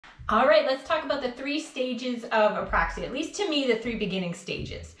All right, let's talk about the 3 stages of apraxia, at least to me, the 3 beginning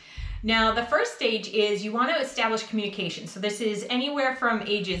stages. Now, the first stage is you want to establish communication. So this is anywhere from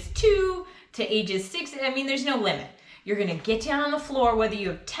ages 2 to ages 6. I mean, there's no limit. You're going to get down on the floor, whether you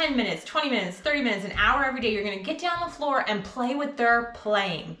have 10 minutes, 20 minutes, 30 minutes, an hour every day, you're going to get down on the floor and play what they're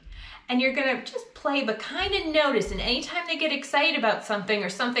playing. And you're going to just play, but kind of notice. And anytime they get excited about something or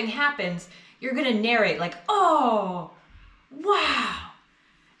something happens, you're going to narrate like, oh, wow.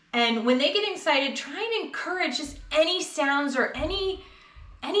 And when they get excited, try and encourage just any sounds or any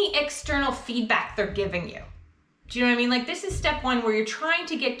external feedback they're giving you. Do you know what I mean? Like, this is step 1 where you're trying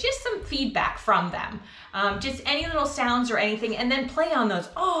to get just some feedback from them. Just any little sounds or anything, and then play on those.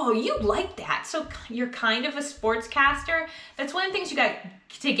 Oh, you like that. So you're kind of a sportscaster. That's one of the things you got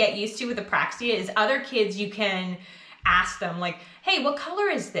to get used to with apraxia is other kids, you can ask them like, hey, what color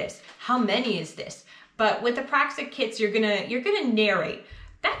is this? How many is this? But with apraxic kids, you're gonna narrate.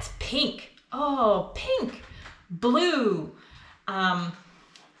 That's pink. Oh, pink. Blue.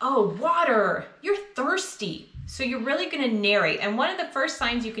 Oh, water. You're thirsty. So you're really going to narrate. And one of the first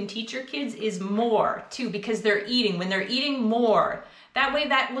signs you can teach your kids is more too, because they're eating. When they're eating more, that way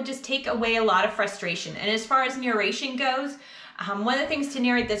that will just take away a lot of frustration. And as far as narration goes, one of the things to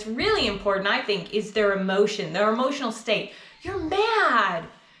narrate that's really important, I think, is their emotion, their emotional state. You're mad.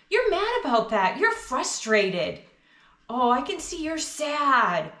 You're mad about that. You're frustrated. Oh, I can see you're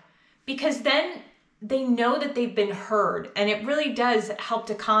sad. Because then they know that they've been heard, and it really does help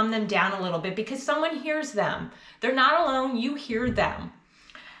to calm them down a little bit because someone hears them. They're not alone, you hear them.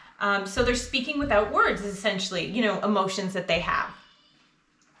 So they're speaking without words, essentially, you know, emotions that they have.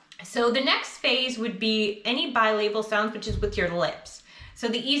 So the next phase would be any bilabal sounds, which is with your lips. So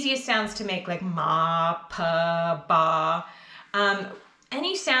the easiest sounds to make, like ma, pa, ba,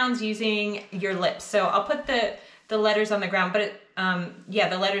 any sounds using your lips. So I'll put the letters on the ground, but yeah,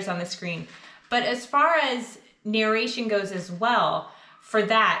 the letters on the screen. But as far as narration goes as well, for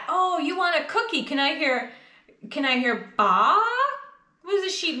that, oh, you want a cookie? Can I hear ba? What does the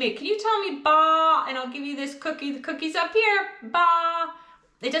sheep make? Can you tell me ba? And I'll give you this cookie. The cookie's up here, ba.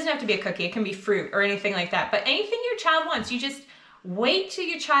 It doesn't have to be a cookie. It can be fruit or anything like that. But anything your child wants, you just wait till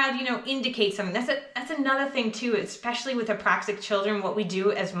your child, you know, indicates something. That's another thing too, especially with apraxic children. What we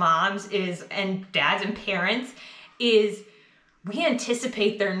do as moms is, and dads and parents, is we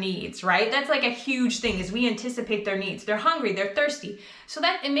anticipate their needs, right? That's like a huge thing, is we anticipate their needs. They're hungry, they're thirsty. So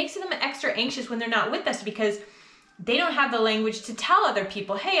that it makes them extra anxious when they're not with us because they don't have the language to tell other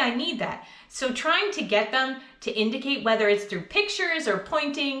people, hey, I need that. So trying to get them to indicate, whether it's through pictures or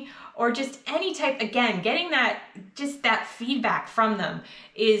pointing or just any type, again, getting that, just that feedback from them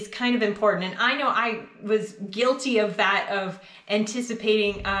is kind of important. And I know I was guilty of that, of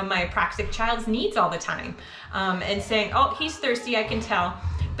anticipating my apraxic child's needs all the time and saying, oh, he's thirsty, I can tell.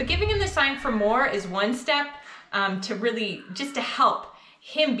 But giving him the sign for more is one step to really, just to help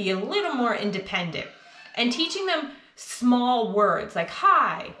him be a little more independent. And teaching them small words like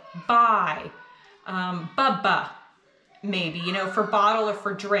hi, bye, bubba, maybe, you know, for bottle or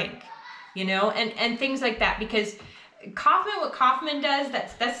for drink, you know, and things like that. Because what Kaufman does,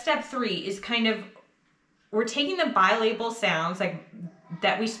 that's step 3, is kind of, we're taking the bilabal sounds like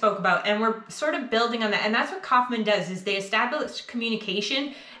that we spoke about, and we're sort of building on that. And that's what Kaufman does, is they establish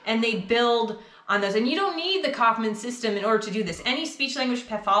communication and they build on those. And you don't need the Kaufman system in order to do this. Any speech language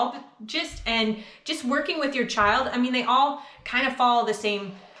pathologist and just working with your child, I mean, they all kind of follow the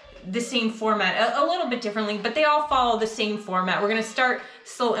same format, a little bit differently, but they all follow the same format. We're going to start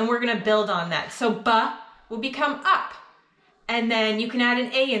slow and we're going to build on that. So ba will become up, and then you can add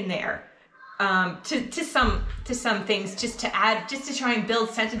an A in there to some things, just to try and build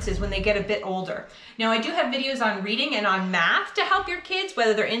sentences when they get a bit older. Now, I do have videos on reading and on math to help your kids,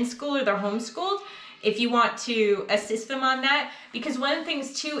 whether they're in school or they're homeschooled, if you want to assist them on that. Because one of the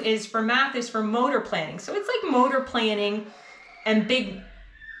things too is for math is for motor planning. So it's like motor planning and big.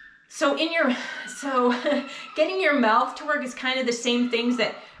 So getting your mouth to work is kind of the same things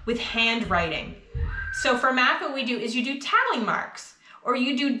that with handwriting. So for math, what we do is you do tally marks, or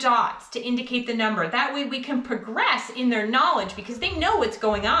you do dots to indicate the number. That way we can progress in their knowledge because they know what's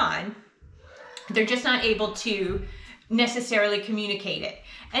going on. They're just not able to necessarily communicate it.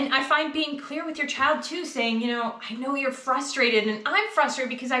 And I find being clear with your child too, saying, you know, I know you're frustrated and I'm frustrated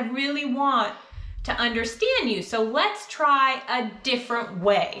because I really want to understand you. So let's try a different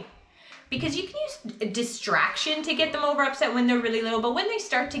way. Because you can use distraction to get them over upset when they're really little, but when they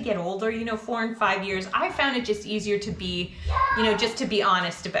start to get older, you know, 4 and 5 years, I found it just easier to be, you know, just to be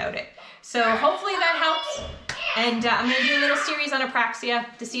honest about it. So hopefully that helps. And I'm going to do a little series on apraxia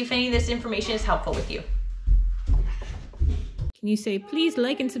to see if any of this information is helpful with you. Can you say, please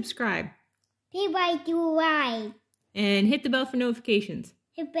like and subscribe? Please like to like. And hit the bell for notifications.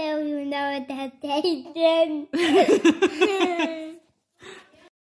 Hit the bell for notifications.